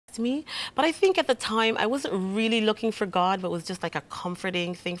me. But I think at the time I wasn't really looking for God, but it was just like a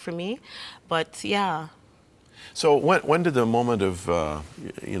comforting thing for me. But yeah. So when did the moment of,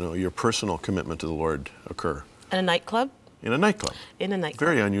 your personal commitment to the Lord occur? In a nightclub. In a nightclub? In a nightclub.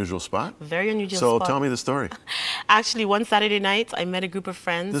 Very unusual spot. Very unusual So spot. tell me the story. Actually, one Saturday night, I met a group of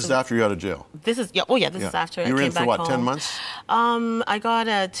friends. This is after you got out of jail? This is, yeah, oh yeah, this is after I came back home. You were in for what, 10 months? I got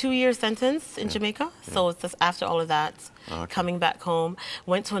a 2-year sentence in Jamaica. So it's just after all of that, coming back home,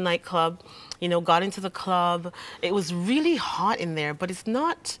 went to a nightclub, got into the club. It was really hot in there, but it's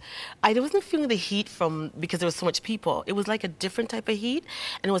not, I wasn't feeling the heat because there was so much people. It was like a different type of heat,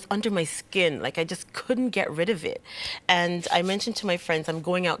 and it was under my skin. Like I just couldn't get rid of it. And I mentioned to my friends, I'm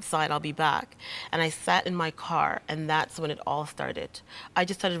going outside, I'll be back. And I sat in my car, and that's when it all started. I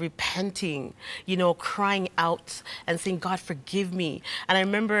just started repenting, crying out and saying, God, forgive me. And I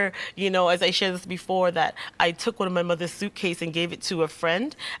remember, as I shared this before, that I took one of my mother's suitcase and gave it to a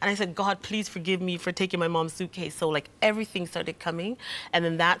friend. And I said, God, please forgive me for taking my mom's suitcase. So like everything started coming. And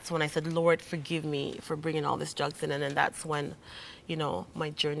then that's when I said, Lord, forgive me for bringing all this drugs in. And then that's when, my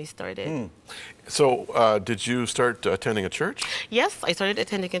journey started. So did you start attending a church? Yes, I started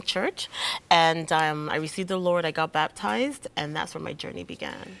attending a church, and I received the Lord. I got baptized, and that's where my journey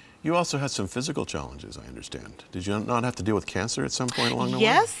began. You also had some physical challenges, I understand. Did you not have to deal with cancer at some point along the way?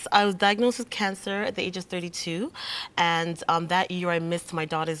 Yes, I was diagnosed with cancer at the age of 32. And that year I missed my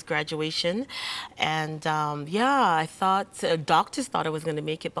daughter's graduation. And I thought, doctors thought I was going to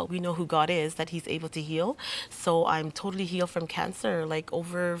make it, but we know who God is, that he's able to heal. So I'm totally healed from cancer, like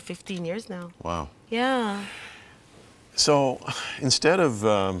over 15 years now. Wow. Yeah. So instead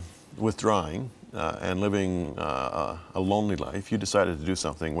of withdrawing, and living a lonely life, you decided to do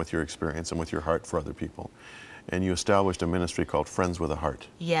something with your experience and with your heart for other people. And you established a ministry called Friends with a Heart.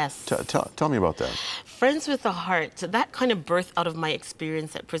 Yes. Tell me about that. Friends with a Heart, that kind of birthed out of my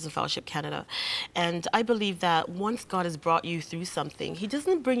experience at Prison Fellowship Canada. And I believe that once God has brought you through something, he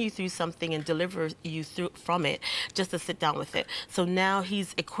doesn't bring you through something and deliver you from it just to sit down with it. So now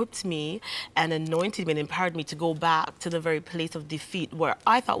he's equipped me and anointed me and empowered me to go back to the very place of defeat where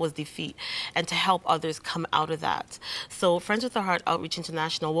I thought was defeat, and to help others come out of that. So Friends with a Heart Outreach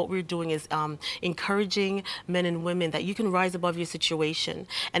International, what we're doing is encouraging men and women that you can rise above your situation.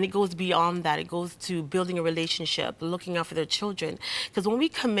 And it goes beyond that. It goes to building a relationship, looking out for their children. Because when we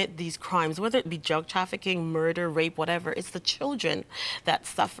commit these crimes, whether it be drug trafficking, murder, rape, whatever, it's the children that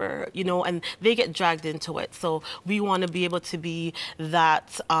suffer, and they get dragged into it. So we want to be able to be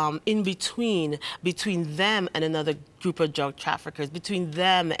that in between them and another group of drug traffickers, between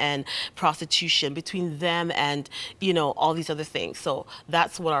them and prostitution, between them and, all these other things. So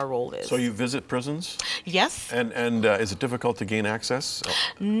that's what our role is. So you visit prisons? Yes. And is it difficult to gain access?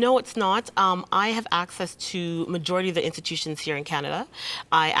 No, it's not. I have access to majority of the institutions here in Canada.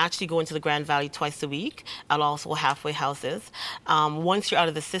 I actually go into the Grand Valley twice a week, and also halfway houses. Once you're out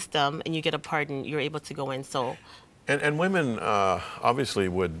of the system and you get a pardon, you're able to go in. So. And women obviously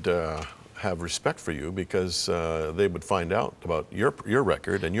would have respect for you because they would find out about your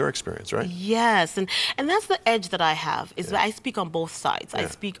record and your experience, right? Yes, and that's the edge that I have, is that I speak on both sides. I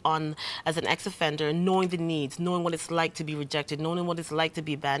speak on as an ex-offender, knowing the needs, knowing what it's like to be rejected, knowing what it's like to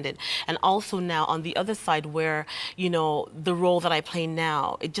be abandoned, and also now on the other side where, the role that I play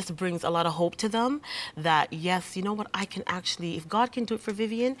now, it just brings a lot of hope to them that, yes, you know what, I can actually, if God can do it for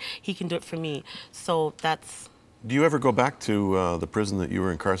Vivienne, he can do it for me. So that's... Do you ever go back to the prison that you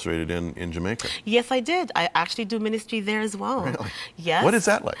were incarcerated in Jamaica? Yes, I did. I actually do ministry there as well. Really? Yes. What is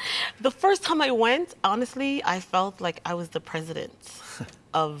that like? The first time I went, honestly, I felt like I was the president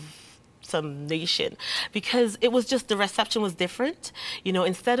of some nation, because it was just, the reception was different.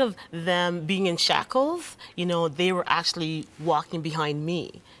 Instead of them being in shackles, they were actually walking behind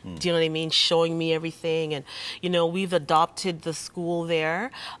me. Do you know what I mean? Showing me everything. And, we've adopted the school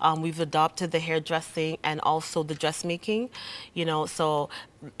there. We've adopted the hairdressing and also the dressmaking, so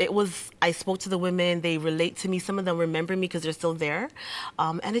it was, I spoke to the women, they relate to me. Some of them remember me because they're still there.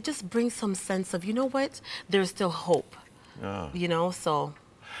 And it just brings some sense of, what? There's still hope, so.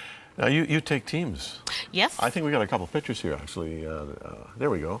 Now, you take teams. Yes. I think we got a couple pictures here, actually. There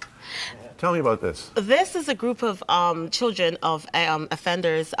we go. Tell me about this. This is a group of children of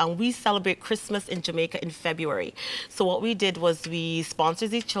offenders. We celebrate Christmas in Jamaica in February. So what we did was we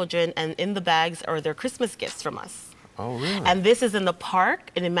sponsored these children, and in the bags are their Christmas gifts from us. Oh, really? And this is in the park,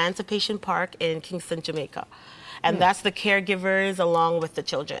 in Emancipation Park in Kingston, Jamaica. And that's the caregivers along with the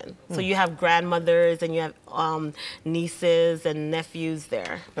children. So you have grandmothers and you have nieces and nephews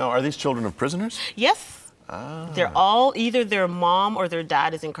there. Now, are these children of prisoners? Yes. They're all, either their mom or their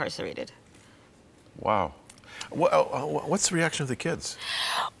dad is incarcerated. Wow. What's the reaction of the kids?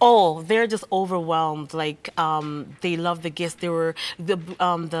 Oh, they're just overwhelmed. Like they love the gifts. The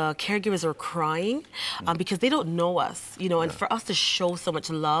caregivers are crying because they don't know us, you know. And Yeah. for us to show so much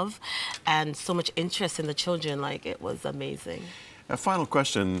love and so much interest in the children, like it was amazing. A final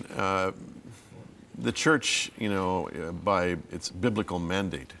question. The church, you know, by its biblical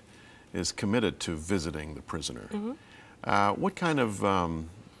mandate, is committed to visiting the prisoner. What kind of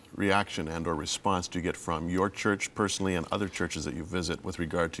reaction and or response do you get from your church personally and other churches that you visit with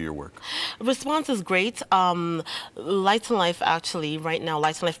regard to your work? Response is great. Light and Life, actually, right now,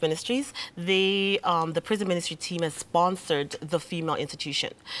 Light and Life Ministries, the prison ministry team has sponsored the female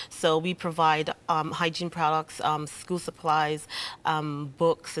institution. So we provide hygiene products, school supplies,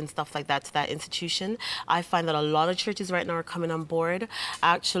 books, and stuff like that to that institution. I find that a lot of churches right now are coming on board.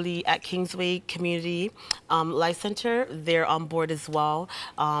 Actually, at Kingsway Community Life Center, they're on board as well.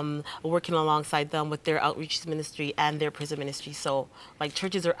 Working alongside them with their outreach ministry and their prison ministry. So, like,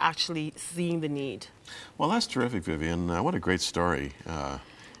 churches are actually seeing the need. Well, that's terrific, Vivienne. What a great story.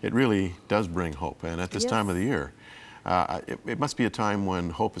 It really does bring hope. And at this time of the year, it must be a time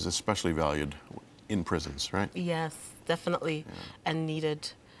when hope is especially valued in prisons, right? Yes, definitely, and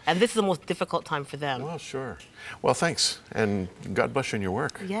needed. And this is the most difficult time for them. Well, sure. Well, thanks. And God bless you in your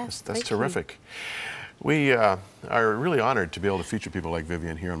work. Yes, That's thank you. terrific. We are really honored to be able to feature people like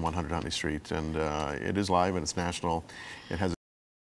Vivienne here on 100 Huntley Street. And it is live and it's national. It has